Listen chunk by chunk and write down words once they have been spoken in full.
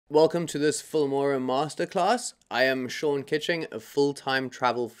Welcome to this Filmora masterclass. I am Sean Kitching, a full-time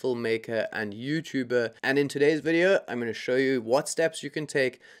travel filmmaker and YouTuber, and in today's video I'm going to show you what steps you can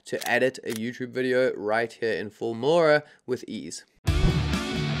take to edit a YouTube video right here in Filmora with ease.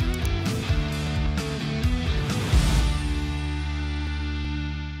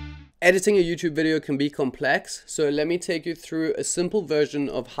 Editing a YouTube video can be complex, so let me take you through a simple version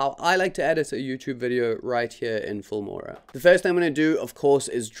of how I like to edit a YouTube video right here in Filmora. The first thing I'm going to do, of course,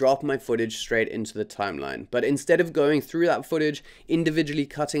 is drop my footage straight into the timeline. But instead of going through that footage, individually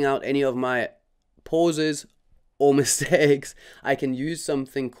cutting out any of my pauses or mistakes, I can use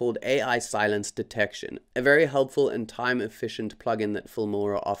something called AI silence detection, a very helpful and time-efficient plugin that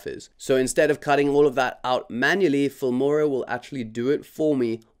Filmora offers. So instead of cutting all of that out manually, Filmora will actually do it for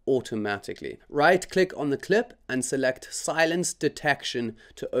me automatically. Right click on the clip and select silence detection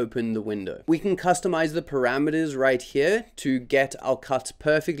to open the window. We can customize the parameters right here to get our cuts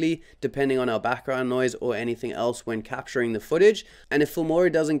perfectly depending on our background noise or anything else when capturing the footage. And if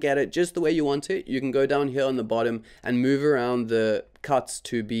Filmora doesn't get it just the way you want it, you can go down here on the bottom and move around the cuts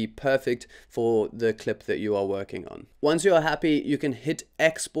to be perfect for the clip that you are working on. Once you are happy, you can hit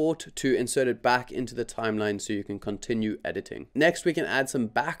export to insert it back into the timeline so you can continue editing. Next, we can add some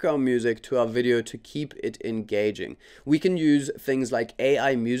background music to our video to keep it engaging. We can use things like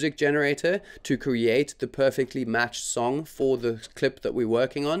AI music generator to create the perfectly matched song for the clip that we're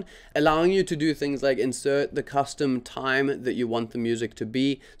working on, allowing you to do things like insert the custom time that you want the music to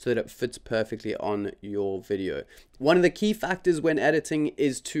be so that it fits perfectly on your video. One of the key factors when editing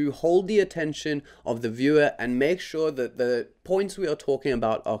is to hold the attention of the viewer and make sure that the points we are talking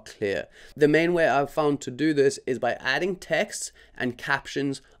about are clear. The main way I've found to do this is by adding text and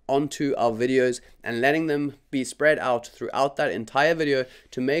captions onto our videos and letting them be spread out throughout that entire video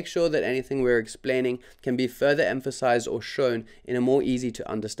to make sure that anything we're explaining can be further emphasized or shown in a more easy to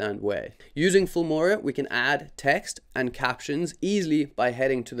understand way. Using Filmora, we can add text and captions easily by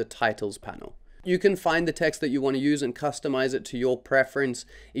heading to the titles panel. You can find the text that you want to use and customize it to your preference.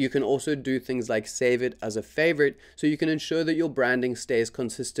 You can also do things like save it as a favorite so you can ensure that your branding stays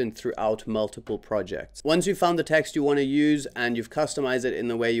consistent throughout multiple projects. Once you've found the text you want to use and you've customized it in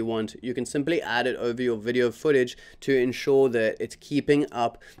the way you want, you can simply add it over your video footage to ensure that it's keeping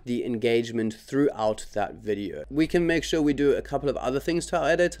up the engagement throughout that video. We can make sure we do a couple of other things to our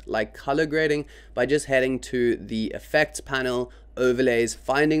edit, like color grading, by just heading to the effects panel, overlays,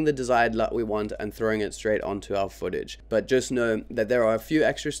 finding the desired LUT we want and throwing it straight onto our footage. But just know that there are a few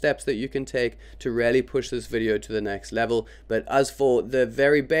extra steps that you can take to really push this video to the next level. But as for the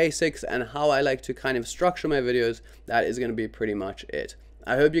very basics and how I like to kind of structure my videos, that is going to be pretty much it.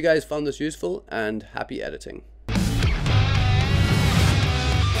 I hope you guys found this useful and happy editing.